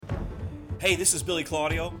Hey, this is Billy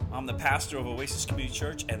Claudio. I'm the pastor of Oasis Community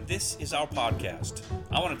Church, and this is our podcast.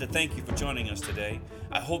 I wanted to thank you for joining us today.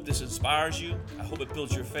 I hope this inspires you, I hope it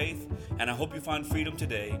builds your faith, and I hope you find freedom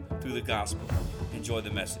today through the gospel. Enjoy the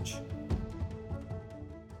message.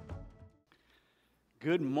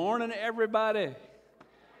 Good morning, everybody.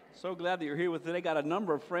 So glad that you're here with today. Got a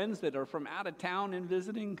number of friends that are from out of town and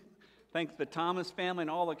visiting. Thanks to the Thomas family and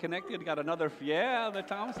all the connected. Got another, the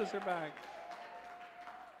Thomases are back.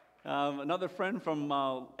 Another friend from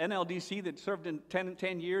NLDC that served in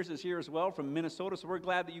 10 years is here as well from Minnesota. So we're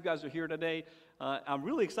glad that you guys are here today. I'm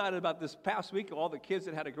really excited about this past week, all the kids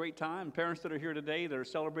that had a great time, parents that are here today that are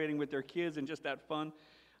celebrating with their kids and just that fun.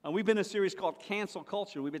 We've been in a series called Cancel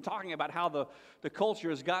Culture. We've been talking about how the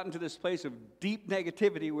culture has gotten to this place of deep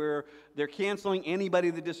negativity where they're canceling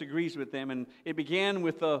anybody that disagrees with them. And it began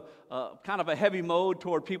with a kind of a heavy mode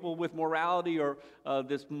toward people with morality or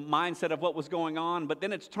this mindset of what was going on. But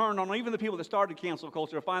then it's turned on even the people that started cancel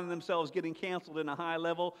culture are finding themselves getting canceled in a high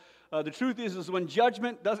level. The truth is when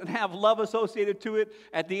judgment doesn't have love associated to it,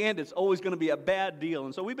 at the end it's always going to be a bad deal.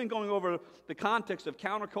 And so we've been going over the context of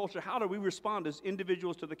counterculture. How do we respond as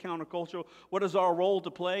individuals to the counterculture? What is our role to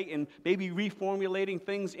play in maybe reformulating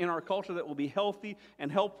things in our culture that will be healthy and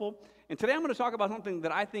helpful? And today I'm going to talk about something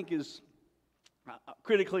that I think is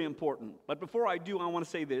critically important. But before I do, I want to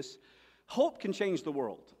say this. Hope can change the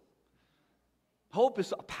world. Hope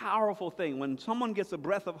is a powerful thing. When someone gets a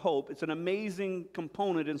breath of hope, it's an amazing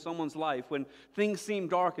component in someone's life. When things seem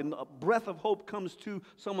dark and a breath of hope comes to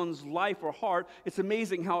someone's life or heart, it's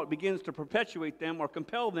amazing how it begins to perpetuate them or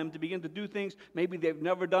compel them to begin to do things maybe they've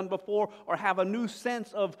never done before or have a new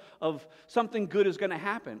sense of something good is going to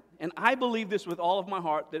happen. And I believe this with all of my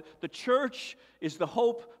heart, that the church is the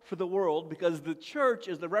hope for the world because the church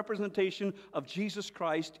is the representation of Jesus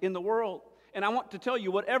Christ in the world. And I want to tell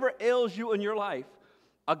you, whatever ails you in your life,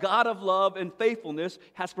 a God of love and faithfulness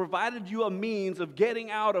has provided you a means of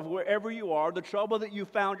getting out of wherever you are, the trouble that you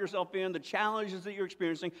found yourself in, the challenges that you're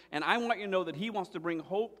experiencing. And I want you to know that He wants to bring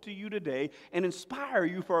hope to you today and inspire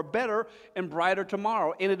you for a better and brighter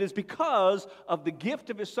tomorrow. And it is because of the gift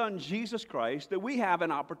of His Son, Jesus Christ, that we have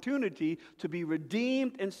an opportunity to be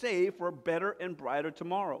redeemed and saved for a better and brighter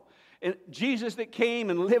tomorrow. And Jesus that came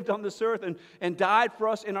and lived on this earth and died for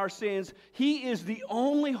us in our sins, He is the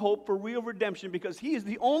only hope for real redemption because He is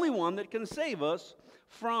the only one that can save us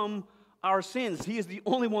from our sins. He is the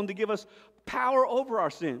only one to give us power over our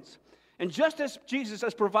sins. And just as Jesus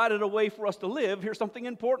has provided a way for us to live, here's something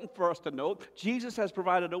important for us to note. Jesus has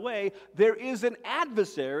provided a way. There is an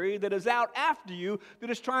adversary that is out after you that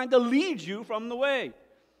is trying to lead you from the way.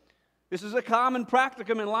 This is a common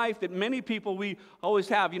practicum in life that many people we always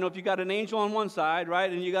have. You know, if you got an angel on one side,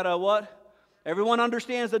 right, and you got a what? Everyone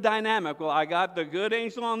understands the dynamic. Well, I got the good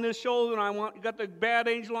angel on this shoulder, and you got the bad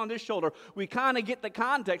angel on this shoulder. We kind of get the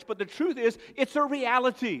context, but the truth is, it's a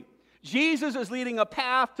reality. Jesus is leading a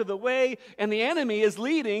path to the way, and the enemy is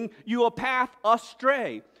leading you a path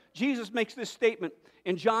astray. Jesus makes this statement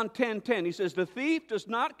in John 10:10. He says, "The thief does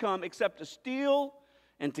not come except to steal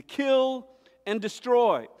and to kill and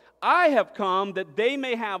destroy. I have come that they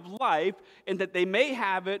may have life and that they may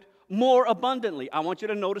have it more abundantly." I want you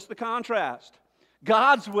to notice the contrast.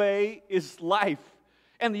 God's way is life,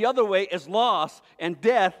 and the other way is loss and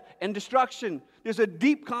death and destruction. There's a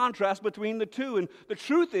deep contrast between the two, and the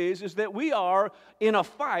truth is that we are in a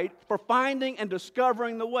fight for finding and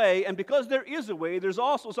discovering the way, and because there is a way, there's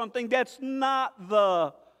also something that's not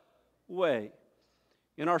the way.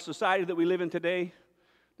 In our society that we live in today,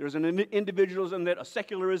 there's an individualism, a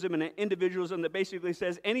secularism, and an individualism that basically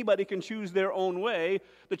says anybody can choose their own way.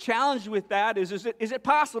 The challenge with that is it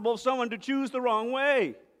possible for someone to choose the wrong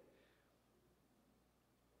way?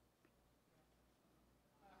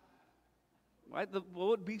 Right?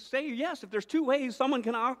 We say yes. If there's two ways, someone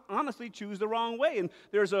can honestly choose the wrong way. And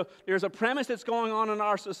there's a premise that's going on in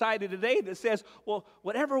our society today that says, well,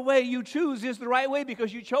 whatever way you choose is the right way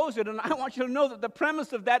because you chose it. And I want you to know that the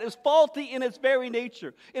premise of that is faulty in its very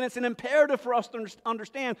nature. And it's an imperative for us to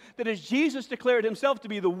understand that as Jesus declared Himself to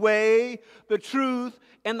be the way, the truth,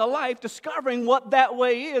 and the life, discovering what that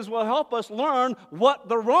way is will help us learn what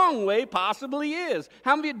the wrong way possibly is.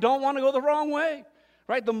 How many of you don't want to go the wrong way?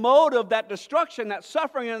 Right? The mode of that destruction, that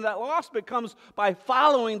suffering, and that loss becomes by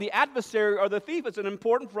following the adversary or the thief. It's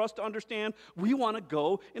important for us to understand we want to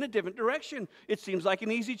go in a different direction. It seems like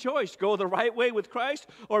an easy choice. Go the right way with Christ,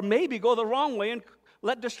 or maybe go the wrong way and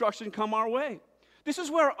let destruction come our way. This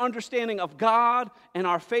is where our understanding of God and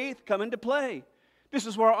our faith come into play. This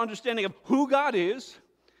is where our understanding of who God is,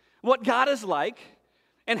 what God is like,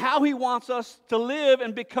 and how He wants us to live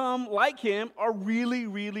and become like Him are really,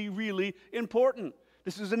 really, really important.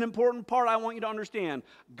 This is an important part I want you to understand.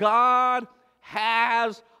 God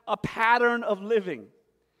has a pattern of living,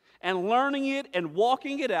 and learning it and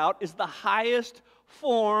walking it out is the highest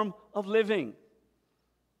form of living.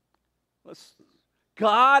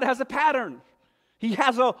 God has a pattern. He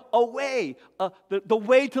has a way, the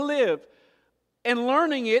way to live. And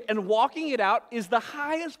learning it and walking it out is the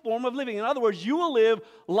highest form of living. In other words, you will live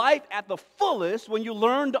life at the fullest when you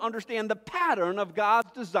learn to understand the pattern of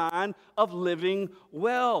God's design of living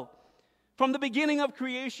well. From the beginning of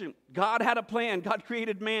creation, God had a plan. God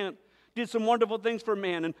created man, did some wonderful things for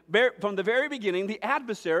man. And from the very beginning, the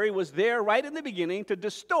adversary was there right in the beginning to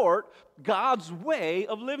distort God's way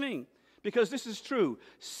of living. Because this is true.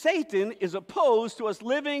 Satan is opposed to us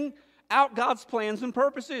living out God's plans and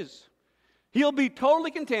purposes. He'll be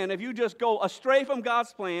totally content if you just go astray from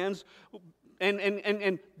God's plans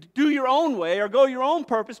and do your own way or go your own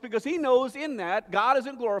purpose, because he knows in that God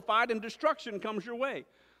isn't glorified and destruction comes your way.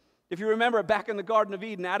 If you remember back in the Garden of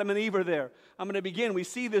Eden, Adam and Eve are there. I'm going to begin. We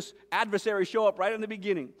see this adversary show up right in the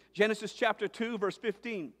beginning. Genesis chapter 2, verse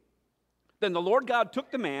 15. Then the Lord God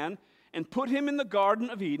took the man and put him in the Garden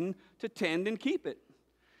of Eden to tend and keep it.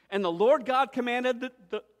 And the Lord God commanded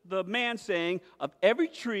the man, saying, of every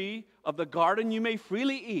tree of the garden you may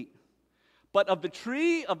freely eat, but of the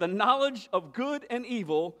tree of the knowledge of good and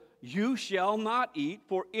evil you shall not eat,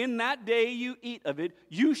 for in that day you eat of it,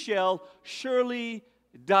 you shall surely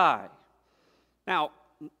die. Now,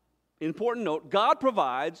 important note, God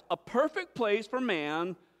provides a perfect place for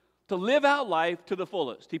man to live out life to the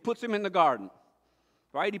fullest. He puts him in the garden.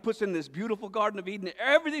 Right? He puts in this beautiful Garden of Eden.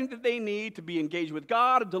 Everything that they need to be engaged with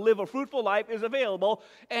God and to live a fruitful life is available.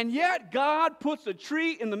 And yet God puts a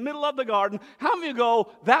tree in the middle of the garden. How many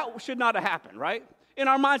go, that should not have happened, right? In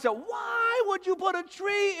our mindset, why would you put a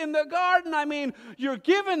tree in the garden? I mean, you're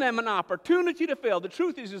giving them an opportunity to fail. The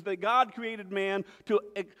truth is that God created man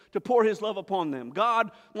to pour his love upon them.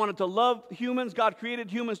 God wanted to love humans. God created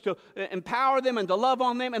humans to empower them and to love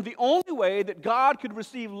on them. And the only way that God could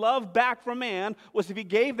receive love back from man was if he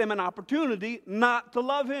gave them an opportunity not to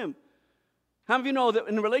love him. How many of you know that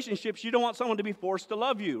in relationships, you don't want someone to be forced to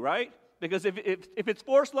love you, right? Because if it's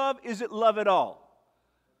forced love, is it love at all?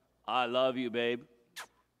 I love you, babe.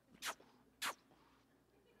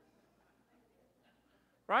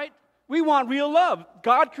 Right? We want real love.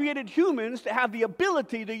 God created humans to have the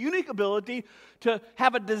ability, the unique ability, to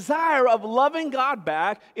have a desire of loving God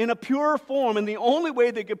back in a pure form. And the only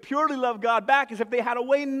way they could purely love God back is if they had a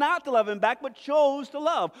way not to love him back, but chose to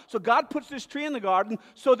love. So God puts this tree in the garden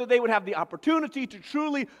so that they would have the opportunity to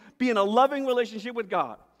truly be in a loving relationship with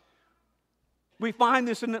God. We find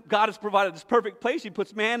this in that God has provided this perfect place. He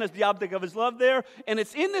puts man as the object of his love there. And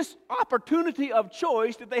it's in this opportunity of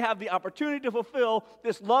choice that they have the opportunity to fulfill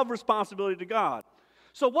this love responsibility to God.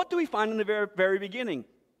 So what do we find in the very, very beginning?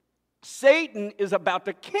 Satan is about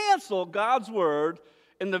to cancel God's word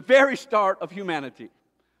in the very start of humanity.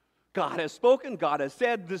 God has spoken. God has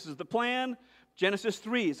said, this is the plan. Genesis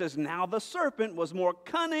 3, it says, now the serpent was more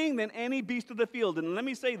cunning than any beast of the field. And let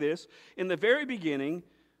me say this, in the very beginning,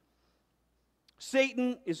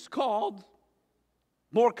 Satan is called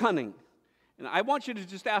more cunning. And I want you to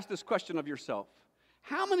just ask this question of yourself.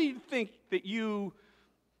 How many think that you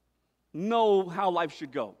know how life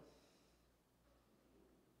should go?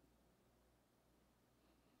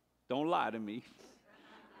 Don't lie to me.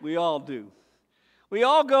 We all do. We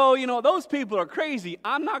all go, those people are crazy.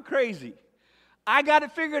 I'm not crazy. I got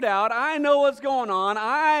it figured out. I know what's going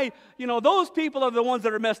on. Those people are the ones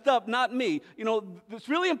that are messed up, not me. It's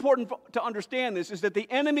really important to understand this, is that the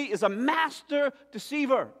enemy is a master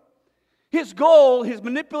deceiver. His goal, his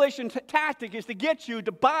manipulation tactic is to get you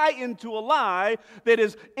to buy into a lie that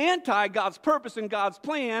is anti-God's purpose and God's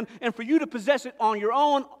plan, and for you to possess it on your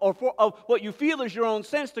own or of what you feel is your own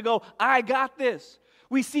sense to go, I got this.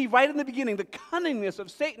 We see right in the beginning the cunningness of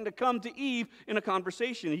Satan to come to Eve in a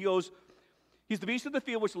conversation. He goes, he's the beast of the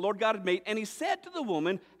field which the Lord God had made. And he said to the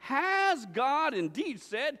woman, has God indeed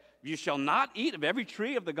said, you shall not eat of every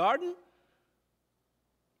tree of the garden?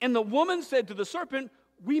 And the woman said to the serpent,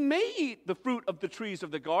 we may eat the fruit of the trees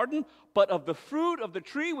of the garden, but of the fruit of the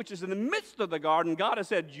tree which is in the midst of the garden, God has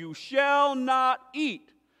said, you shall not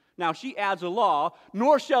eat. Now she adds a law,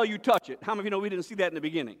 nor shall you touch it. How many of you know we didn't see that in the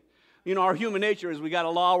beginning? Our human nature is we got a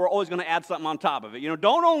law, we're always going to add something on top of it.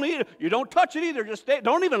 Don't only eat it, you don't touch it either, just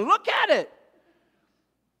don't even look at it.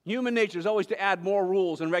 Human nature is always to add more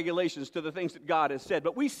rules and regulations to the things that God has said.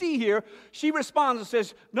 But we see here, she responds and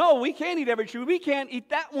says, no, we can't eat every tree. We can't eat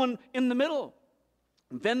that one in the middle.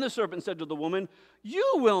 And then the serpent said to the woman,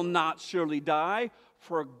 you will not surely die,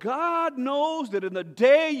 for God knows that in the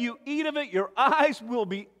day you eat of it, your eyes will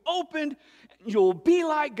be opened, you'll be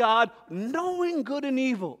like God, knowing good and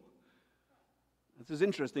evil. This is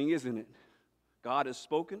interesting, isn't it? God has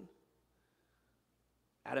spoken.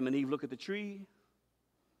 Adam and Eve look at the tree.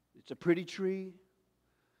 It's a pretty tree.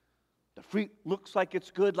 The fruit looks like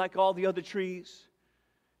it's good like all the other trees.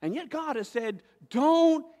 And yet God has said,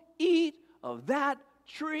 don't eat of that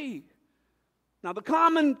tree. Now the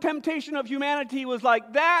common temptation of humanity was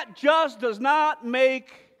like, that just does not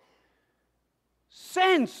make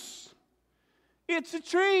sense. It's a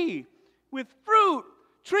tree with fruit.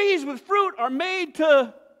 Trees with fruit are made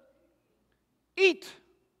to eat.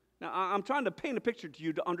 Now I'm trying to paint a picture to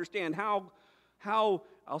you to understand how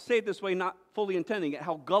I'll say it this way, not fully intending it,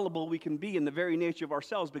 how gullible we can be in the very nature of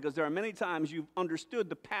ourselves, because there are many times you've understood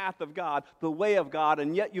the path of God, the way of God,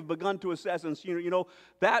 and yet you've begun to assess and see,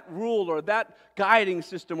 that rule or that guiding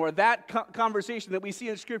system or that conversation that we see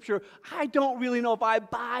in Scripture, I don't really know if I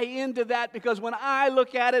buy into that, because when I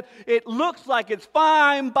look at it, it looks like it's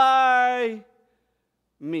fine by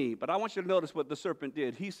me. But I want you to notice what the serpent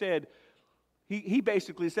did. He said, he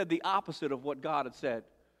basically said the opposite of what God had said.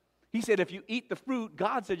 He said, if you eat the fruit,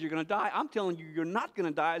 God said you're going to die. I'm telling you, you're not going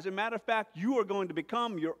to die. As a matter of fact, you are going to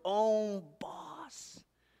become your own boss.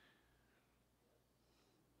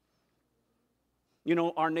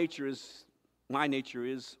 My nature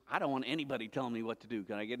is, I don't want anybody telling me what to do.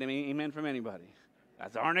 Can I get an amen from anybody?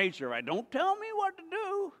 That's our nature, right? Don't tell me what to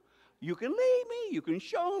do. You can lead me. You can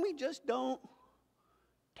show me. Just don't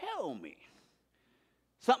tell me.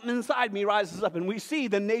 Something inside me rises up, and we see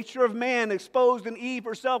the nature of man exposed in Eve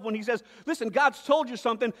herself when he says, listen, God's told you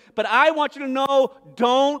something, but I want you to know,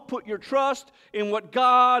 don't put your trust in what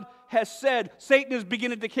God has said. Satan is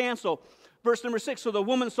beginning to cancel. Verse number 6, so the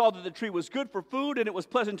woman saw that the tree was good for food, and it was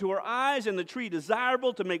pleasant to her eyes, and the tree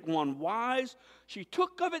desirable to make one wise. She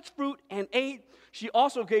took of its fruit and ate. She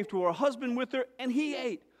also gave to her husband with her, and he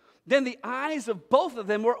ate. Then the eyes of both of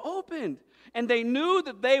them were opened, and they knew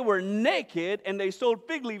that they were naked, and they sewed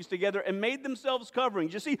fig leaves together and made themselves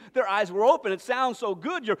coverings. You see, their eyes were open. It sounds so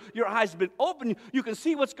good. Your eyes have been open. You can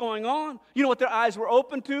see what's going on. You know what their eyes were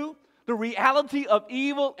open to? The reality of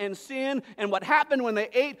evil and sin. And what happened when they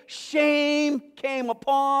ate? Shame came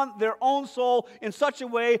upon their own soul in such a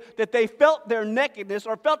way that they felt their nakedness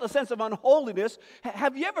or felt a sense of unholiness.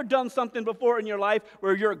 Have you ever done something before in your life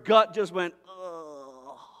where your gut just went, ugh?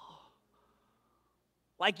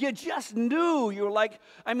 Like you just knew. You were like,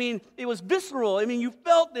 it was visceral. You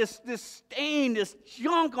felt this stain, this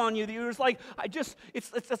junk on you. You was like,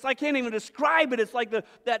 it's I can't even describe it. It's like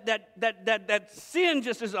that sin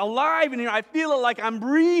just is alive in here. I feel it like I'm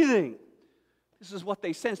breathing. This is what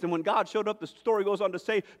they sensed. And when God showed up, the story goes on to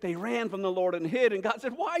say, they ran from the Lord and hid. And God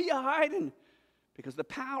said, why are you hiding? Because the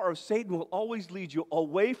power of Satan will always lead you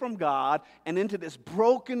away from God and into this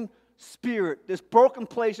broken spirit, this broken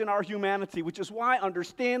place in our humanity, which is why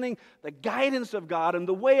understanding the guidance of God and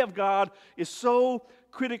the way of God is so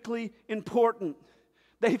critically important.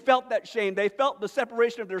 They felt that shame. They felt the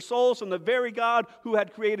separation of their souls from the very God who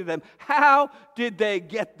had created them. How did they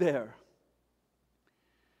get there?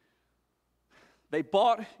 They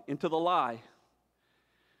bought into the lie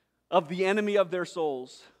of the enemy of their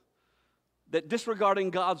souls that disregarding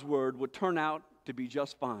God's word would turn out to be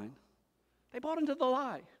just fine. They bought into the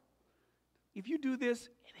lie. If you do this,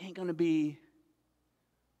 it ain't going to be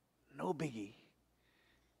no biggie.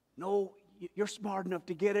 No, you're smart enough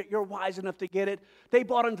to get it. You're wise enough to get it. They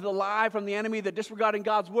bought into the lie from the enemy that disregarding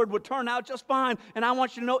God's word would turn out just fine. And I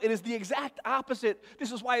want you to know it is the exact opposite.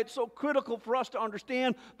 This is why it's so critical for us to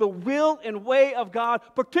understand the will and way of God,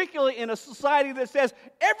 particularly in a society that says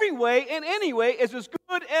every way and any way is as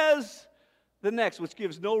good as the next, which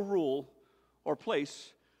gives no rule or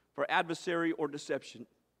place for adversary or deception.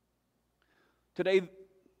 Today,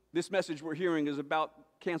 this message we're hearing is about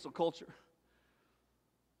cancel culture.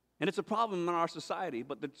 And it's a problem in our society.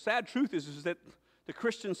 But the sad truth is that the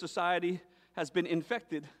Christian society has been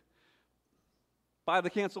infected by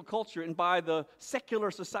the cancel culture and by the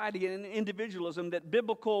secular society and individualism, that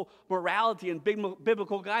biblical morality and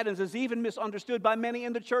biblical guidance is even misunderstood by many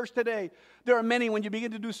in the church today. There are many, when you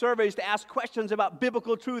begin to do surveys to ask questions about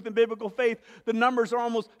biblical truth and biblical faith, the numbers are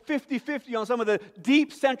almost 50-50 on some of the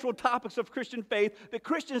deep central topics of Christian faith. The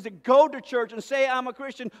Christians that go to church and say, I'm a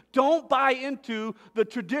Christian, don't buy into the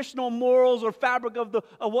traditional morals or fabric of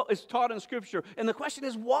what is taught in Scripture. And the question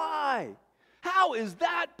is, why? How is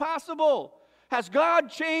that possible? Has God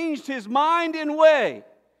changed his mind and way?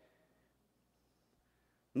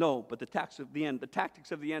 No, but the tactics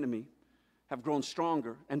of the enemy have grown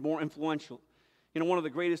stronger and more influential. One of the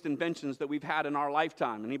greatest inventions that we've had in our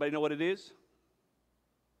lifetime, anybody know what it is?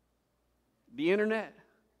 The internet.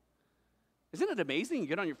 Isn't it amazing? You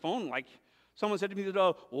get on your phone, like Someone said to me,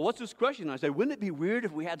 well, what's this question? I said, wouldn't it be weird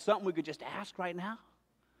if we had something we could just ask right now?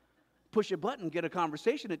 Push a button, get a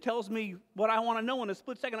conversation. It tells me what I want to know in a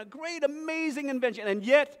split second. A great, amazing invention. And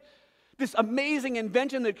yet, this amazing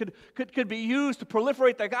invention that could be used to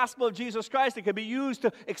proliferate the gospel of Jesus Christ, that could be used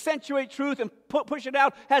to accentuate truth and push it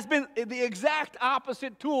out, has been the exact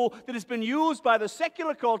opposite tool that has been used by the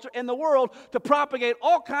secular culture and the world to propagate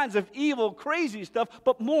all kinds of evil, crazy stuff,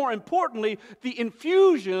 but more importantly, the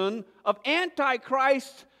infusion of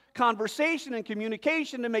antichrist conversation and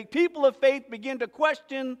communication to make people of faith begin to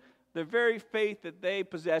question the very faith that they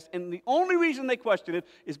possess. And the only reason they question it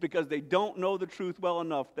is because they don't know the truth well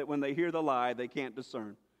enough that when they hear the lie, they can't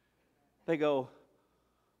discern. They go,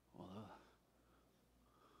 well,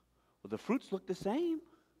 the fruits look the same.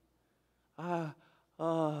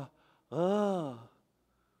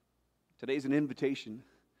 Today's an invitation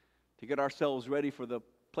to get ourselves ready for the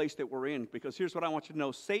place that we're in, because here's what I want you to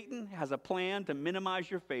know. Satan has a plan to minimize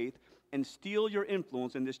your faith and steal your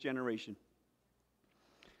influence in this generation.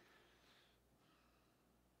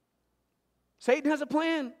 Satan has a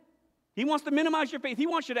plan. He wants to minimize your faith. He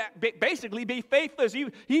wants you to basically be faithless. He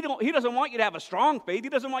doesn't want you to have a strong faith.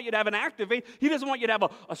 He doesn't want you to have an active faith. He doesn't want you to have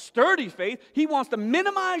a sturdy faith. He wants to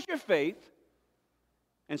minimize your faith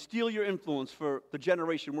and steal your influence for the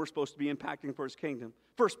generation we're supposed to be impacting for his kingdom.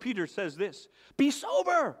 1 Peter says this, be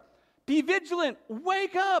sober, be vigilant,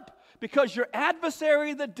 wake up, because your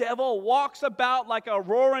adversary, the devil, walks about like a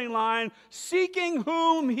roaring lion, seeking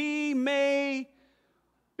whom he may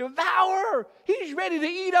devour. He's ready to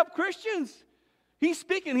eat up Christians. He's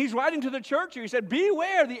speaking, he's writing to the church here. He said,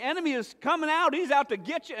 beware, the enemy is coming out. He's out to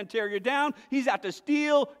get you and tear you down. He's out to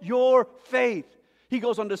steal your faith. He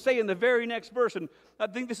goes on to say in the very next verse, and I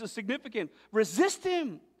think this is significant, resist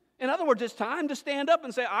him. In other words, it's time to stand up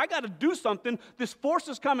and say, I got to do something. This force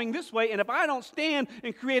is coming this way, and if I don't stand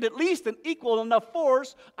and create at least an equal enough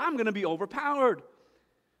force, I'm going to be overpowered.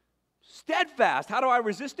 Steadfast. How do I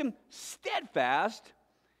resist him? Steadfast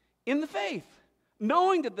in the faith,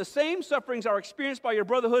 knowing that the same sufferings are experienced by your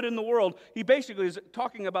brotherhood in the world. He basically is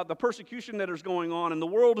talking about the persecution that is going on, and the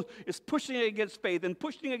world is pushing against faith and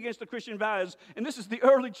pushing against the Christian values, and this is the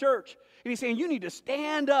early church. And he's saying you need to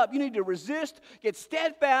stand up, you need to resist, get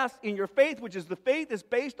steadfast in your faith, which is the faith is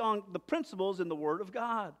based on the principles in the Word of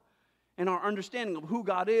God and our understanding of who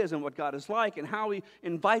God is and what God is like and how he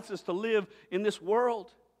invites us to live in this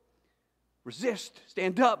world. Resist,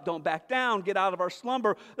 stand up, don't back down, get out of our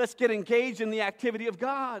slumber. Let's get engaged in the activity of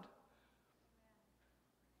God.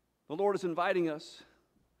 The Lord is inviting us.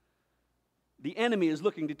 The enemy is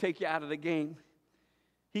looking to take you out of the game.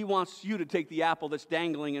 He wants you to take the apple that's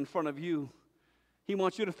dangling in front of you. He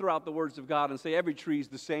wants you to throw out the words of God and say every tree is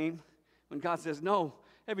the same. When God says, no,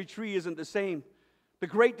 every tree isn't the same. The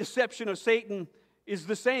great deception of Satan is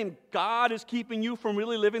the same. God is keeping you from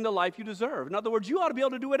really living the life you deserve. In other words, you ought to be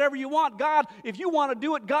able to do whatever you want. God, if you want to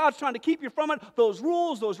do it, God's trying to keep you from it. Those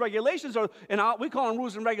rules, those regulations, we call them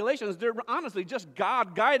rules and regulations. They're honestly just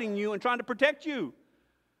God guiding you and trying to protect you.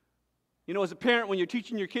 You know, as a parent, when you're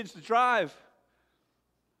teaching your kids to drive,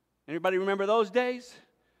 anybody remember those days?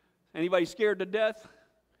 Anybody scared to death?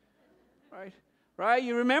 Right?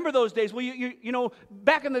 You remember those days. Well, you know,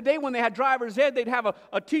 back in the day when they had driver's ed, they'd have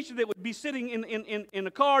a teacher that would be sitting in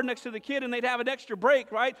a car next to the kid, and they'd have an extra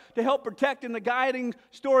brake, right, to help protect in the guiding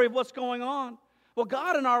story of what's going on. Well,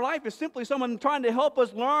 God in our life is simply someone trying to help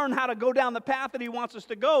us learn how to go down the path that he wants us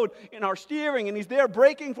to go in our steering, and he's there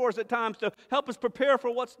braking for us at times to help us prepare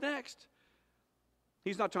for what's next.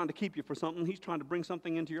 He's not trying to keep you for something. He's trying to bring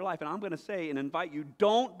something into your life. And I'm going to say and invite you,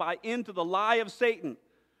 don't buy into the lie of Satan.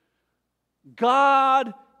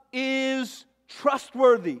 God is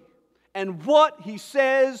trustworthy, and what he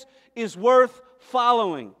says is worth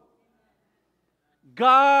following.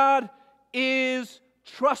 God is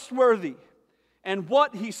trustworthy, and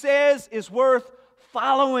what he says is worth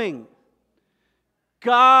following.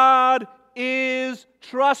 God is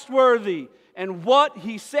trustworthy, and what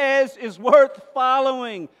he says is worth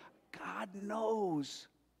following. God knows.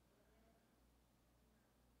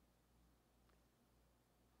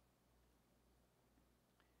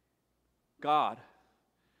 God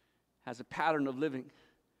has a pattern of living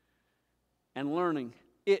and learning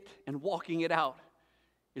it and walking it out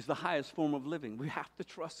is the highest form of living. We have to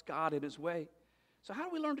trust God in his way. So how do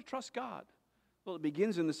we learn to trust God? Well, it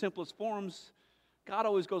begins in the simplest forms. God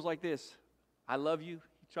always goes like this. I love you.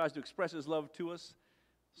 He tries to express his love to us.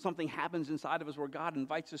 Something happens inside of us where God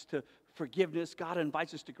invites us to forgiveness. God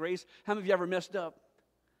invites us to grace. How many of you ever messed up?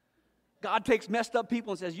 God takes messed up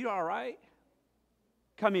people and says, you all right?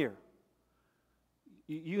 Come here.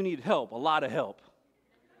 You need help, a lot of help.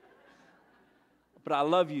 but I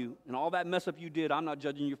love you. And all that mess up you did, I'm not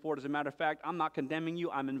judging you for it. As a matter of fact, I'm not condemning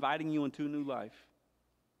you. I'm inviting you into a new life.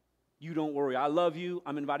 You don't worry. I love you.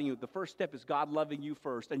 I'm inviting you. The first step is God loving you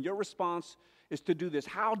first. And your response is to do this.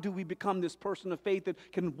 How do we become this person of faith that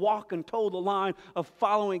can walk and toe the line of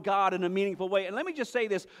following God in a meaningful way? And let me just say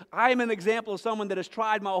this. I am an example of someone that has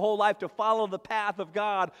tried my whole life to follow the path of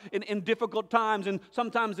God in difficult times and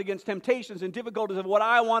sometimes against temptations and difficulties of what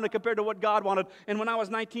I wanted compared to what God wanted. And when I was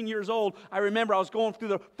 19 years old, I remember I was going through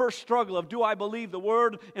the first struggle of, do I believe the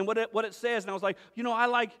Word and what it says? And I was like, I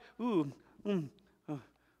like,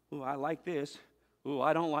 I like this.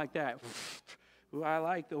 I don't like that. I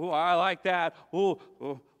like that.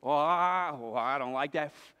 I don't like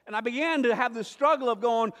that. And I began to have this struggle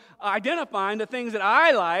of identifying the things that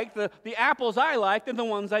I liked, the apples I liked, and the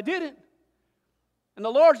ones I didn't. And the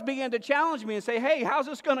Lord began to challenge me and say, hey, how's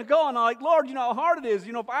this going to go? And I'm like, Lord, you know how hard it is.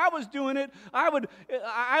 If I was doing it, I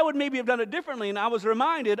would maybe have done it differently. And I was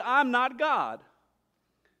reminded, I'm not God.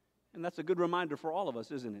 And that's a good reminder for all of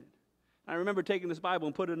us, isn't it? I remember taking this Bible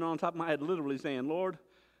and putting it on top of my head, literally saying, Lord,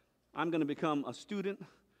 I'm going to become a student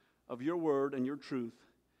of your word and your truth.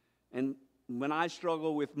 And when I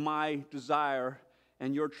struggle with my desire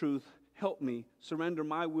and your truth, help me surrender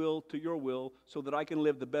my will to your will so that I can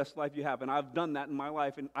live the best life you have. And I've done that in my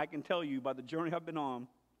life, and I can tell you by the journey I've been on,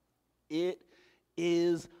 it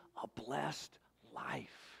is a blessed life.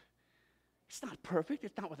 It's not perfect.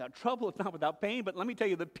 It's not without trouble. It's not without pain. But let me tell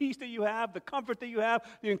you, the peace that you have, the comfort that you have,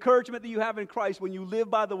 the encouragement that you have in Christ when you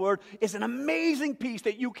live by the Word is an amazing peace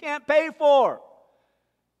that you can't pay for.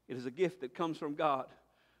 It is a gift that comes from God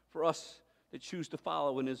for us that choose to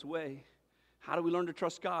follow in His way. How do we learn to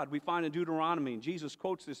trust God? We find in Deuteronomy, and Jesus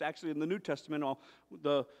quotes this actually in the New Testament,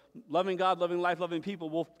 the loving God, loving life, loving people.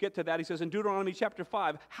 We'll get to that. He says in Deuteronomy chapter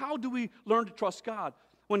 5, how do we learn to trust God?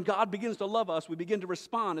 When God begins to love us, we begin to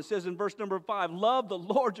respond. It says in verse number 5, love the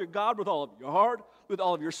Lord your God with all of your heart, with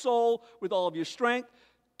all of your soul, with all of your strength.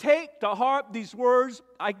 Take to heart these words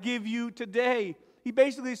I give you today. He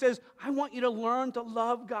basically says, I want you to learn to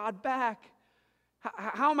love God back.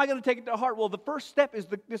 How am I going to take it to heart? Well, the first step is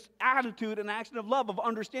this attitude and action of love, of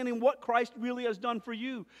understanding what Christ really has done for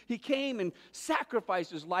you. He came and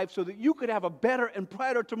sacrificed His life so that you could have a better and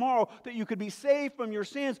brighter tomorrow, that you could be saved from your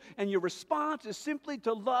sins, and your response is simply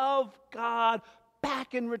to love God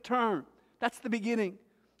back in return. That's the beginning.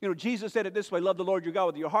 Jesus said it this way, love the Lord your God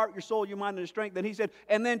with your heart, your soul, your mind, and your strength. Then He said,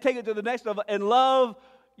 and then take it to the next level and love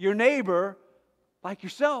your neighbor like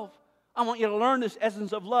yourself. I want you to learn this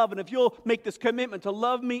essence of love, and if you'll make this commitment to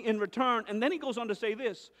love me in return. And then He goes on to say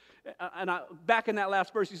this, back in that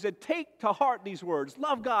last verse, He said, take to heart these words.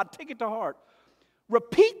 Love God, take it to heart.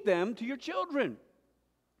 Repeat them to your children.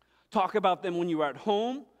 Talk about them when you are at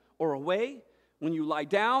home or away. When you lie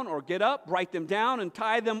down or get up, write them down and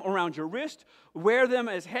tie them around your wrist. Wear them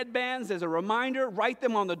as headbands as a reminder. Write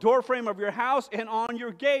them on the doorframe of your house and on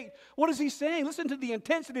your gate. What is He saying? Listen to the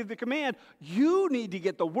intensity of the command. You need to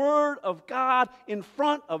get the Word of God in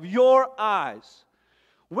front of your eyes.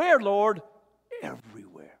 Where, Lord?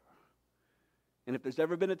 Everywhere. And if there's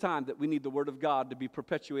ever been a time that we need the Word of God to be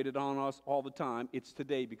perpetuated on us all the time, it's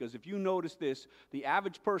today. Because if you notice this, the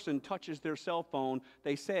average person touches their cell phone,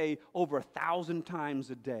 they say, over 1,000 times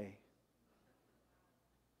a day.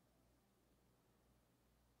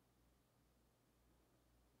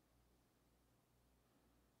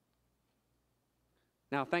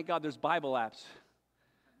 Now, thank God there's Bible apps.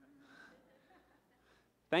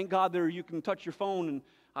 Thank God you can touch your phone, and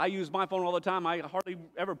I use my phone all the time. I hardly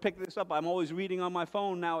ever pick this up. I'm always reading on my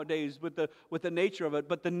phone nowadays with the nature of it.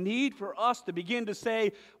 But the need for us to begin to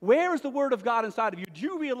say, where is the Word of God inside of you? Do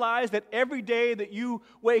you realize that every day that you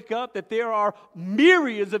wake up, that there are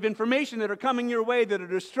myriads of information that are coming your way that are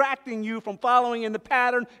distracting you from following in the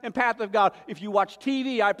pattern and path of God? If you watch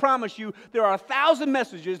TV, I promise you, there are 1,000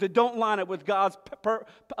 messages that don't line up with God's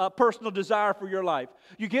personal desire for your life.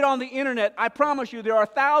 You get on the internet, I promise you, there are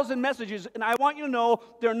 1,000 messages, and I want you to know,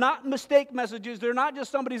 they're not mistake messages. They're not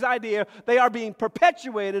just somebody's idea. They are being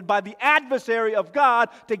perpetuated by the adversary of God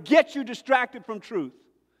to get you distracted from truth.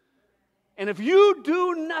 And if you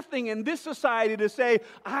do nothing in this society to say,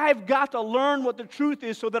 I've got to learn what the truth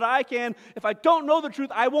is so that I can, if I don't know the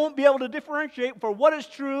truth, I won't be able to differentiate for what is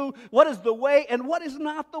true, what is the way, and what is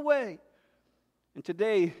not the way. And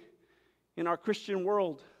today, in our Christian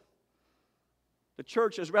world, the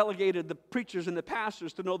church has relegated the preachers and the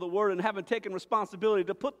pastors to know the Word and haven't taken responsibility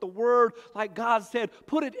to put the Word, like God said,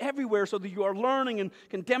 put it everywhere so that you are learning and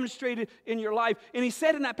can demonstrate it in your life. And He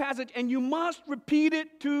said in that passage, and you must repeat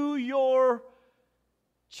it to your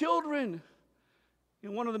children.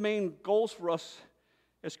 One of the main goals for us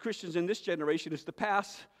as Christians in this generation is to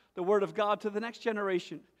pass the Word of God to the next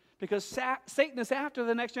generation. Because Satan is after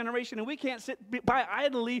the next generation, and we can't sit by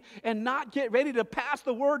idly and not get ready to pass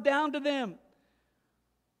the Word down to them.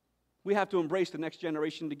 We have to embrace the next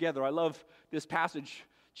generation together. I love this passage.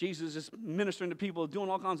 Jesus is ministering to people, doing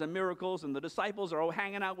all kinds of miracles, and the disciples are all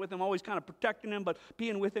hanging out with him, always kind of protecting him, but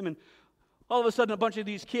being with him. And all of a sudden, a bunch of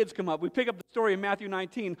these kids come up. We pick up the story in Matthew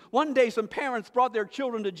 19. One day, some parents brought their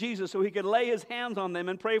children to Jesus so he could lay his hands on them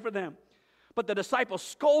and pray for them. But the disciples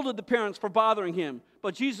scolded the parents for bothering him.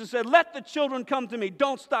 But Jesus said, "Let the children come to me.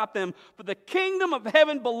 Don't stop them. For the kingdom of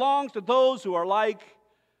heaven belongs to those who are like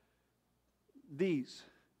these."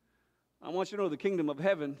 I want you to know the kingdom of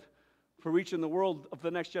heaven for reaching the world of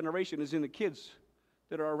the next generation is in the kids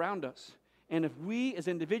that are around us. And if we as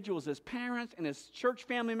individuals, as parents, and as church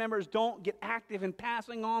family members don't get active in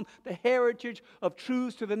passing on the heritage of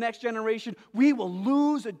truths to the next generation, we will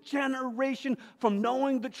lose a generation from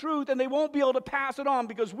knowing the truth, and they won't be able to pass it on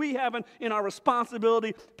because we haven't, in our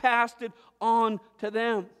responsibility, passed it on to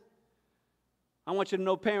them. I want you to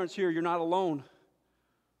know, parents here, you're not alone.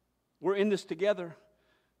 We're in this together.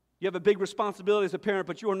 You have a big responsibility as a parent,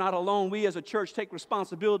 but you are not alone. We as a church take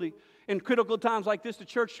responsibility. In critical times like this, the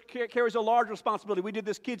church carries a large responsibility. We did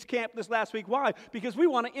this kids camp this last week. Why? Because we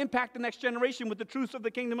want to impact the next generation with the truths of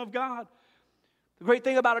the kingdom of God. The great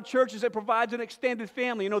thing about a church is it provides an extended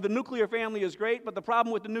family. You know, the nuclear family is great, but the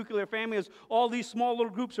problem with the nuclear family is all these small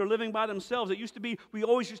little groups are living by themselves. It used to be, we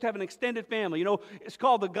always used to have an extended family. You know, it's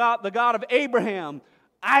called the God of Abraham,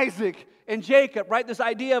 Isaac, and Jacob, right? This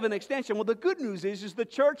idea of an extension. Well, the good news is the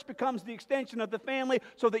church becomes the extension of the family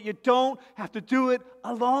so that you don't have to do it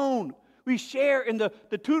alone. We share in the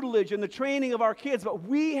tutelage and the training of our kids, but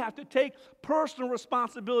we have to take personal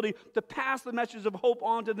responsibility to pass the message of hope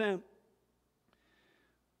on to them.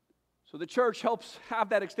 So the church helps have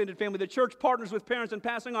that extended family. The church partners with parents in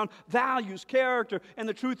passing on values, character, and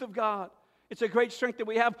the truth of God. It's a great strength that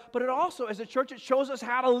we have, but it also, as a church, it shows us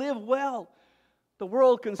how to live well. The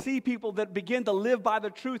world can see people that begin to live by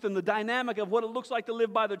the truth and the dynamic of what it looks like to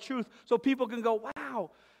live by the truth, so people can go,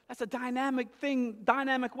 wow, that's a dynamic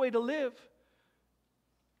way to live.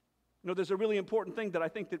 You know, there's a really important thing that I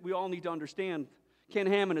think that we all need to understand. Ken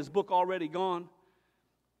Ham, in his book, Already Gone,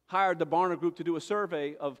 hired the Barna Group to do a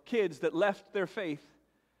survey of kids that left their faith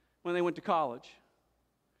when they went to college.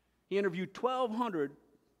 He interviewed 1,200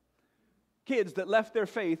 kids that left their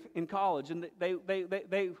faith in college, and they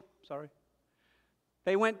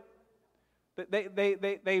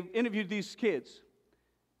interviewed these kids,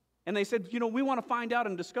 and they said, you know, we want to find out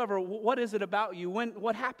and discover what is it about you,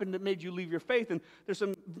 what happened that made you leave your faith. And there's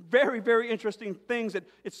some very, very interesting things that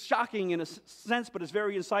it's shocking in a sense, but it's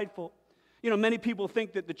very insightful. You know, many people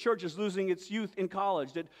think that the church is losing its youth in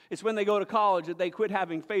college, that it's when they go to college that they quit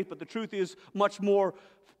having faith, but the truth is much more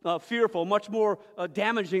fearful, much more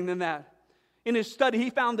damaging than that. In his study,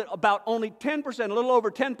 he found that about only 10%, a little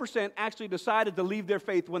over 10%, actually decided to leave their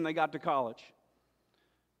faith when they got to college.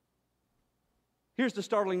 Here's the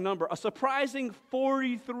startling number. A surprising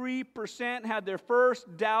 43% had their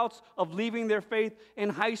first doubts of leaving their faith in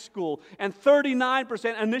high school, and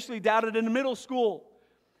 39% initially doubted in middle school.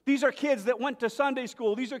 These are kids that went to Sunday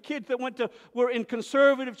school. These are kids that were in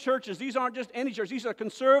conservative churches. These aren't just any church. These are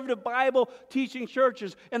conservative Bible-teaching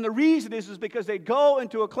churches. And the reason is because they'd go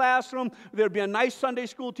into a classroom, there'd be a nice Sunday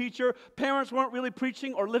school teacher. Parents weren't really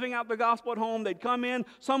preaching or living out the gospel at home. They'd come in.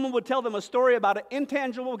 Someone would tell them a story about an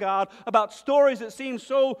intangible God, about stories that seem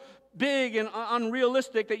so big and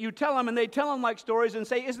unrealistic that you tell them, and they tell them like stories and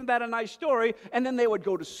say, isn't that a nice story? And then they would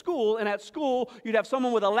go to school, and at school you'd have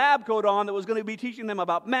someone with a lab coat on that was going to be teaching them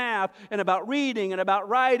about math and about reading and about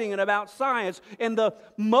writing and about science. And the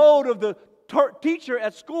mode of the teacher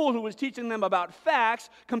at school who was teaching them about facts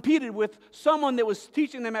competed with someone that was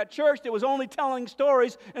teaching them at church that was only telling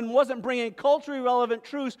stories and wasn't bringing culturally relevant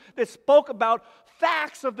truths that spoke about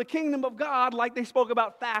facts of the kingdom of God like they spoke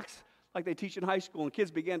about facts like they teach in high school. And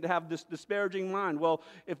kids began to have this disparaging mind. Well,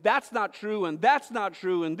 if that's not true, and that's not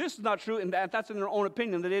true, and this is not true, and that's in their own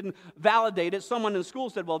opinion, they didn't validate it. Someone in school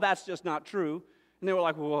said, well, that's just not true. And they were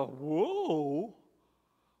like, well, whoa.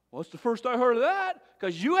 Well, it's the first I heard of that,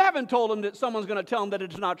 because you haven't told them that someone's going to tell them that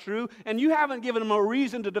it's not true, and you haven't given them a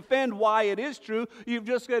reason to defend why it is true. You've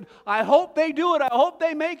just said, I hope they do it. I hope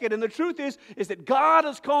they make it. And the truth is that God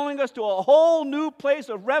is calling us to a whole new place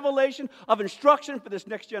of revelation, of instruction for this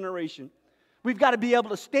next generation. We've got to be able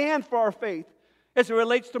to stand for our faith as it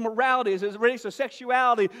relates to morality, as it relates to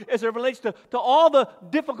sexuality, as it relates to all the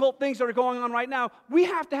difficult things that are going on right now. We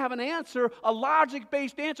have to have an answer, a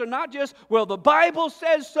logic-based answer, not just, well, the Bible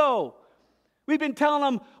says so. We've been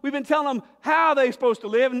telling them how they're supposed to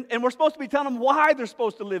live, and we're supposed to be telling them why they're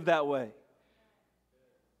supposed to live that way.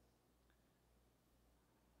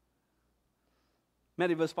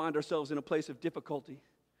 Many of us find ourselves in a place of difficulty.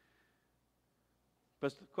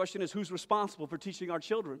 But the question is, who's responsible for teaching our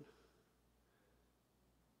children?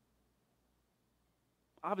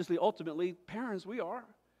 Obviously, ultimately, parents, we are.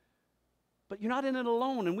 But you're not in it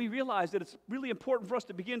alone, and we realize that it's really important for us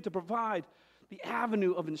to begin to provide the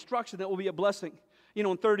avenue of instruction that will be a blessing. You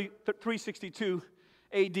know, in 362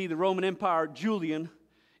 AD, the Roman Empire, Julian,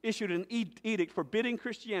 issued an edict forbidding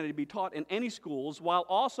Christianity to be taught in any schools while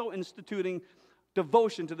also instituting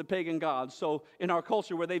devotion to the pagan gods. So in our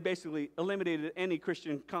culture, where they basically eliminated any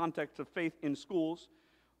Christian context of faith in schools,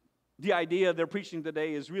 the idea they're preaching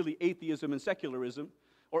today is really atheism and secularism,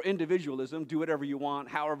 or individualism. Do whatever you want,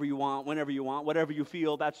 however you want, whenever you want, whatever you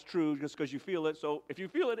feel, that's true just because you feel it. So if you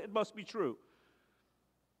feel it, it must be true.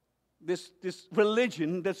 This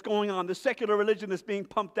religion that's going on, this secular religion that's being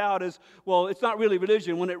pumped out is, well, it's not really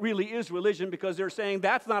religion when it really is religion, because they're saying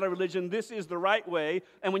that's not a religion, this is the right way.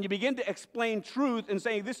 And when you begin to explain truth and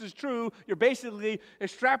saying this is true, you're basically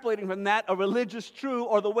extrapolating from that a religious true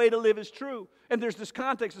or the way to live is true. And there's this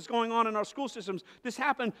context that's going on in our school systems. This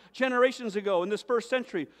happened generations ago in this first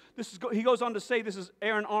century. He goes on to say, this is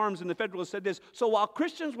Aaron Arms in the Federalist said this, so while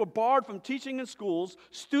Christians were barred from teaching in schools,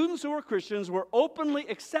 students who were Christians were openly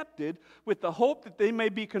accepted with the hope that they may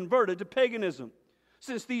be converted to paganism.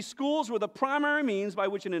 Since these schools were the primary means by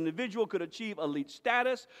which an individual could achieve elite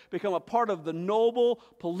status, become a part of the noble,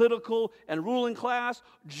 political, and ruling class,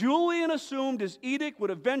 Julian assumed his edict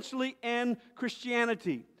would eventually end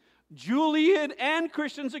Christianity. Julian and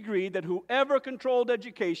Christians agreed that whoever controlled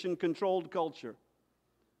education controlled culture.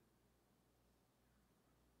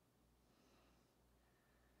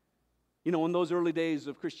 You know, in those early days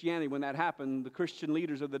of Christianity, when that happened, the Christian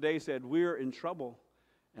leaders of the day said, we're in trouble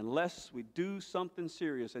unless we do something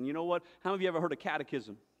serious. And you know what? How many of you ever heard of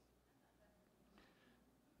catechism?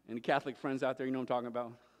 Any Catholic friends out there, you know what I'm talking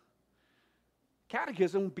about?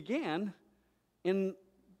 Catechism began in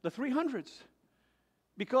the 300s.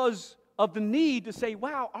 Because of the need to say,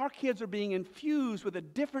 wow, our kids are being infused with a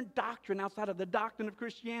different doctrine outside of the doctrine of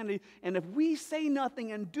Christianity, and if we say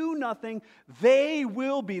nothing and do nothing, they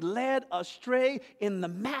will be led astray in the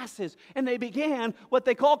masses. And they began what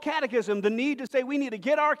they call catechism, the need to say we need to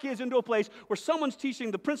get our kids into a place where someone's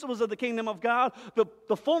teaching the principles of the kingdom of God,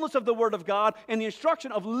 the fullness of the Word of God, and the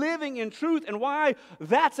instruction of living in truth, and why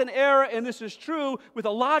that's an error and this is true, with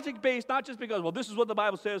a logic base, not just because, well, this is what the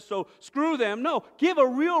Bible says, so screw them. No, give a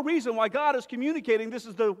real reason why God is communicating this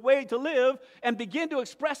is the way to live, and begin to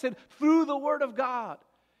express it through the Word of God.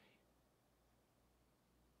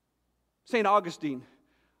 St. Augustine,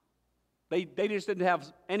 they just didn't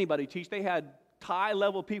have anybody teach. They had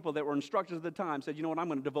high-level people that were instructors at the time, said, you know what, I'm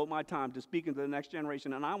going to devote my time to speaking to the next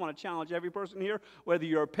generation, and I want to challenge every person here, whether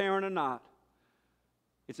you're a parent or not.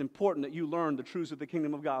 It's important that you learn the truths of the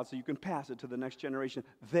kingdom of God so you can pass it to the next generation.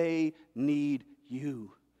 They need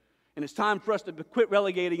you. And it's time for us to quit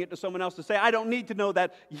relegating it to someone else to say, I don't need to know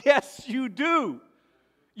that. Yes, you do.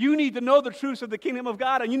 You need to know the truths of the kingdom of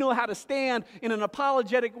God, and you know how to stand in an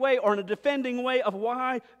apologetic way or in a defending way of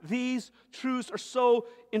why these truths are so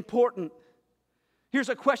important. Here's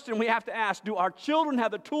a question we have to ask. Do our children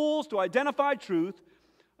have the tools to identify truth,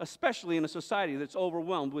 especially in a society that's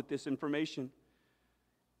overwhelmed with this information?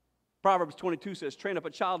 Proverbs 22 says, train up a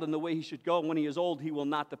child in the way he should go, and when he is old, he will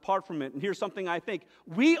not depart from it. And here's something I think.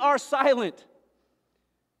 We are silent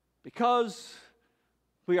because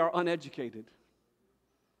we are uneducated.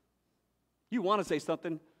 You want to say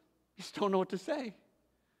something, you just don't know what to say.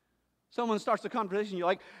 Someone starts a conversation, you're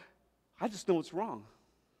like, I just know it's wrong.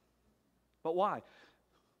 But why? It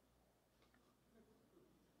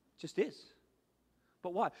just is.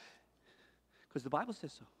 But why? Because the Bible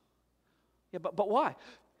says so. Yeah, but why?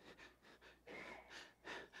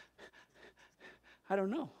 I don't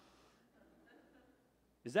know.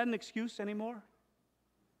 Is that an excuse anymore?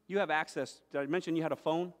 You have access. Did I mention you had a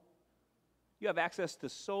phone? You have access to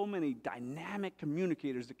so many dynamic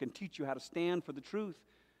communicators that can teach you how to stand for the truth,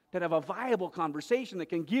 that have a viable conversation, that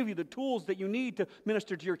can give you the tools that you need to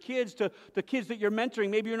minister to your kids, to the kids that you're mentoring.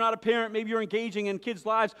 Maybe you're not a parent, maybe you're engaging in kids'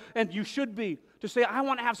 lives, and you should be. To say, I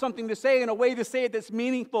want to have something to say, and a way to say it that's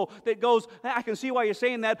meaningful, that goes, I can see why you're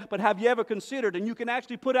saying that, but have you ever considered? And you can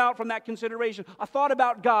actually put out from that consideration a thought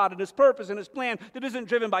about God and His purpose and His plan that isn't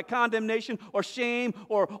driven by condemnation or shame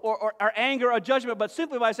or anger or judgment, but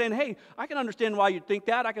simply by saying, hey, I can understand why you think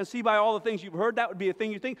that. I can see by all the things you've heard that would be a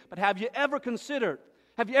thing you think, but have you ever considered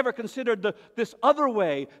this other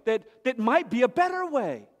way that might be a better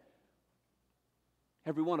way?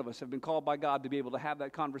 Every one of us have been called by God to be able to have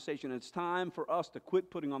that conversation. It's time for us to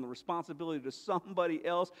quit putting on the responsibility to somebody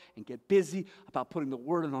else and get busy about putting the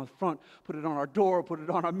word on the front, put it on our door, put it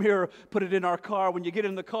on our mirror, put it in our car. When you get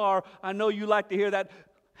in the car, I know you like to hear that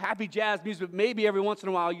happy jazz music, but maybe every once in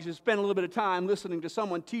a while you should spend a little bit of time listening to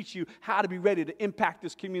someone teach you how to be ready to impact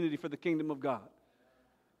this community for the kingdom of God.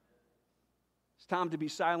 It's time to be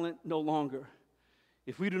silent no longer.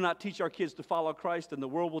 If we do not teach our kids to follow Christ, then the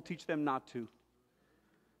world will teach them not to.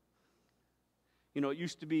 You know, it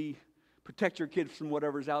used to be protect your kids from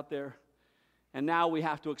whatever's out there. And now we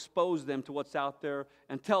have to expose them to what's out there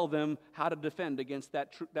and tell them how to defend against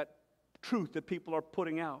that truth that people are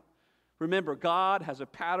putting out. Remember, God has a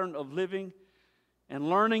pattern of living, and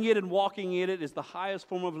learning it and walking in it is the highest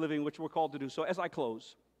form of living which we're called to do. So as I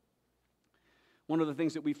close, one of the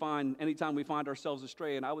things that we find anytime we find ourselves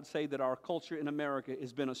astray, and I would say that our culture in America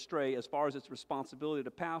has been astray as far as its responsibility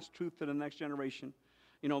to pass truth to the next generation.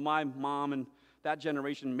 You know, my mom and that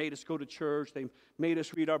generation made us go to church. They made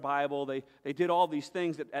us read our Bible. They did all these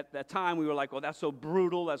things that at that time we were like, well, that's so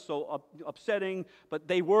brutal, that's so upsetting. But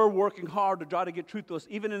they were working hard to try to get truth to us,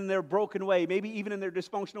 even in their broken way, maybe even in their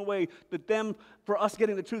dysfunctional way. But for us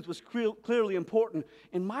getting the truth was clearly important.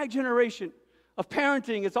 In my generation of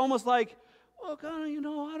parenting, it's almost like, well, kind of, you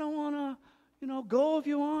know, I don't want to, you know, go if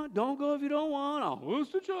you want, don't go if you don't want. Who's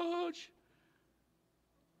the judge?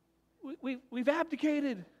 We've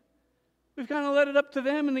abdicated. We've kind of let it up to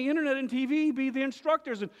them and the internet and TV be the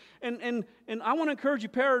instructors. And I want to encourage you,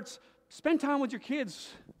 parents, spend time with your kids.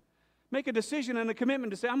 Make a decision and a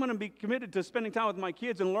commitment to say, I'm going to be committed to spending time with my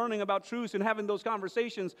kids and learning about truths and having those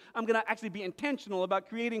conversations. I'm going to actually be intentional about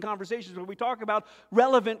creating conversations where we talk about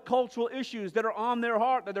relevant cultural issues that are on their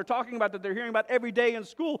heart, that they're talking about, that they're hearing about every day in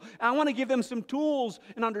school. And I want to give them some tools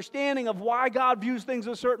and understanding of why God views things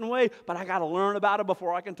a certain way, but I got to learn about it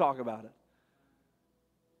before I can talk about it.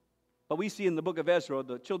 But we see in the book of Ezra,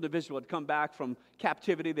 the children of Israel had come back from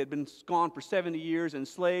captivity. They'd been gone for 70 years,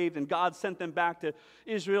 enslaved, and God sent them back to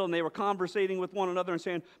Israel, and they were conversating with one another and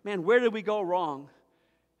saying, man, where did we go wrong?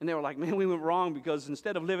 And they were like, man, we went wrong because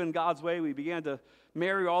instead of living God's way, we began to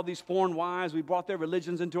marry all these foreign wives. We brought their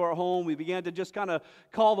religions into our home. We began to just kind of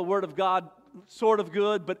call the word of God sort of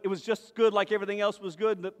good, but it was just good like everything else was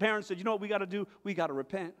good. And the parents said, you know what we got to do? We got to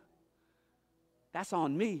repent. That's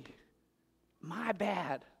on me. My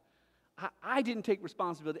bad. I didn't take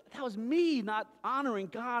responsibility. That was me not honoring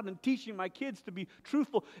God and teaching my kids to be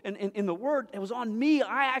truthful. And in the Word, it was on me.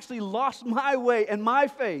 I actually lost my way and my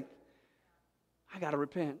faith. I got to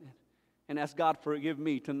repent and ask God forgive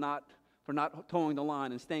me for not towing the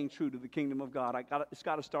line and staying true to the kingdom of God. It's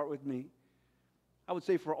got to start with me. I would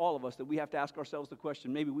say for all of us that we have to ask ourselves the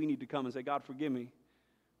question, maybe we need to come and say, God, forgive me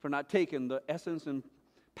for not taking the essence and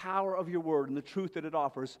power of your Word and the truth that it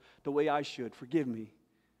offers the way I should. Forgive me.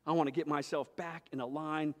 I want to get myself back in a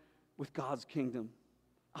line with God's kingdom.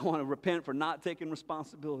 I want to repent for not taking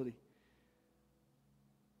responsibility.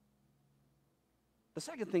 The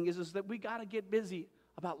second thing is that we got to get busy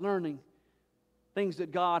about learning things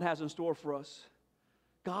that God has in store for us.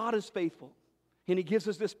 God is faithful, and He gives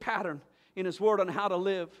us this pattern in His Word on how to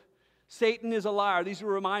live. Satan is a liar. These are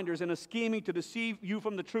reminders and a scheming to deceive you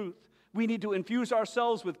from the truth. We need to infuse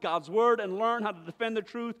ourselves with God's Word and learn how to defend the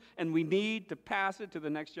truth, and we need to pass it to the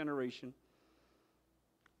next generation.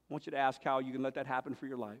 I want you to ask how you can let that happen for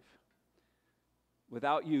your life.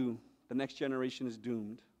 Without you, the next generation is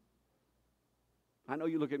doomed. I know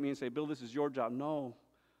you look at me and say, Bill, this is your job. No,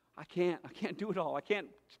 I can't do it all. I can't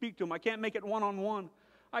speak to them. I can't make it one-on-one.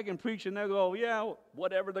 I can preach, and they'll go, yeah,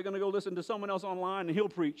 whatever. They're going to go listen to someone else online, and he'll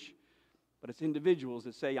preach. But it's individuals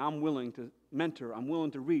that say, I'm willing to mentor, I'm willing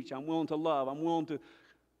to reach, I'm willing to love, I'm willing to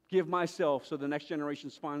give myself so the next generation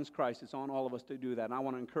finds Christ. It's on all of us to do that. And I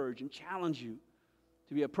want to encourage and challenge you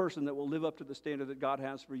to be a person that will live up to the standard that God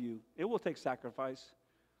has for you. It will take sacrifice.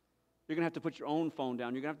 You're going to have to put your own phone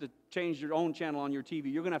down. You're going to have to change your own channel on your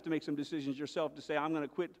TV. You're going to have to make some decisions yourself to say, I'm going to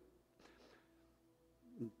quit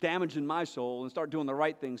damaging my soul and start doing the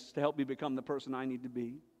right things to help me become the person I need to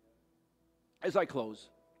be. As I close,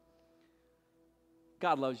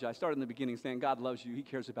 God loves you. I started in the beginning saying God loves you. He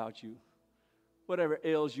cares about you. Whatever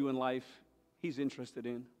ails you in life, He's interested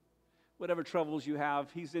in. Whatever troubles you have,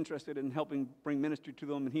 He's interested in helping bring ministry to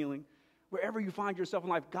them and healing. Wherever you find yourself in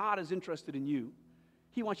life, God is interested in you.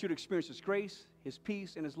 He wants you to experience His grace, His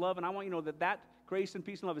peace, and His love. And I want you to know that grace and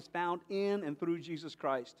peace and love is found in and through Jesus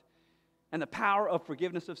Christ. And the power of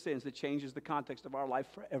forgiveness of sins that changes the context of our life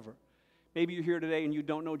forever. Maybe you're here today and you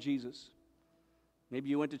don't know Jesus. Maybe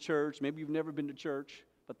you went to church. Maybe you've never been to church.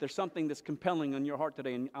 But there's something that's compelling in your heart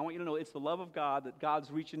today. And I want you to know it's the love of God that God's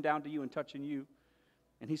reaching down to you and touching you.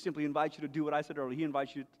 And he simply invites you to do what I said earlier. He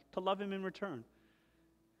invites you to love him in return.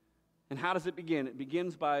 And how does it begin? It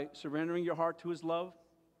begins by surrendering your heart to his love,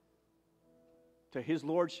 to his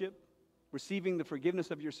lordship, receiving the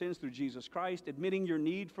forgiveness of your sins through Jesus Christ, admitting your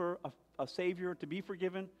need for a Savior to be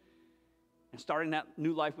forgiven, and starting that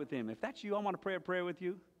new life with him. If that's you, I want to pray a prayer with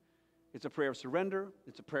you. It's a prayer of surrender.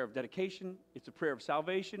 It's a prayer of dedication. It's a prayer of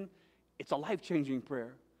salvation. It's a life-changing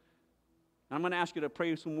prayer. And I'm going to ask you to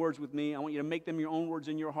pray some words with me. I want you to make them your own words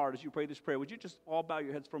in your heart as you pray this prayer. Would you just all bow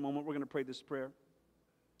your heads for a moment? We're going to pray this prayer.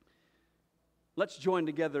 Let's join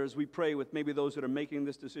together as we pray with maybe those that are making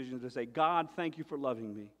this decision to say, God, thank you for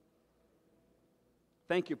loving me.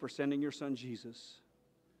 Thank you for sending your son Jesus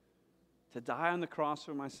to die on the cross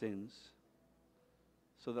for my sins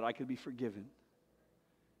so that I could be forgiven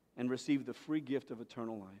and receive the free gift of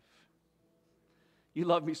eternal life. You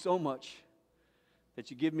love me so much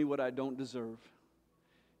that you give me what I don't deserve.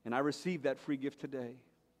 And I receive that free gift today.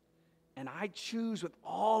 And I choose with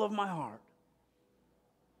all of my heart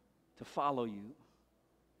to follow you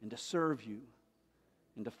and to serve you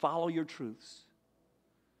and to follow your truths.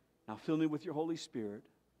 Now fill me with your Holy Spirit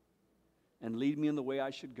and lead me in the way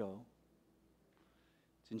I should go.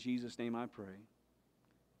 It's in Jesus' name I pray.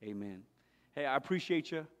 Amen. Hey, I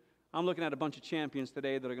appreciate you. I'm looking at a bunch of champions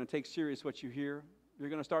today that are going to take serious what you hear. You're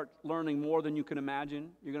going to start learning more than you can imagine.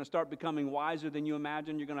 You're going to start becoming wiser than you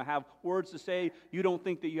imagine. You're going to have words to say you don't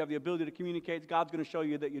think that you have the ability to communicate. God's going to show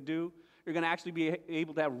you that you do. You're going to actually be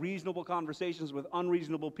able to have reasonable conversations with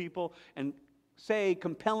unreasonable people and say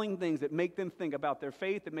compelling things that make them think about their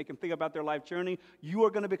faith, that make them think about their life journey. You are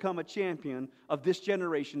going to become a champion of this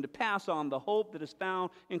generation to pass on the hope that is found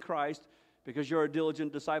in Christ, because you're a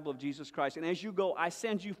diligent disciple of Jesus Christ. And as you go, I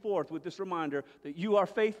send you forth with this reminder that you are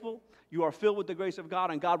faithful, you are filled with the grace of God,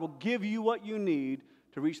 and God will give you what you need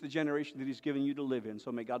to reach the generation that he's given you to live in.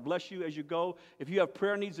 So may God bless you as you go. If you have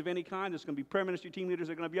prayer needs of any kind, there's going to be prayer ministry team leaders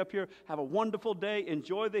that are going to be up here. Have a wonderful day.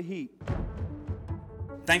 Enjoy the heat.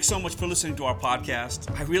 Thanks so much for listening to our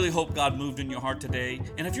podcast. I really hope God moved in your heart today.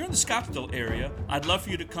 And if you're in the Scottsdale area, I'd love for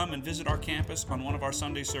you to come and visit our campus on one of our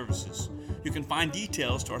Sunday services. You can find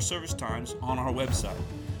details to our service times on our website.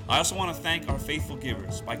 I also want to thank our faithful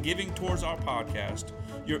givers. By giving towards our podcast,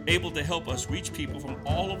 you're able to help us reach people from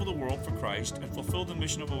all over the world for Christ and fulfill the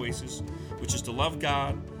mission of Oasis, which is to love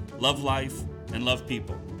God, love life, and love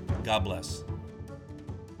people. God bless.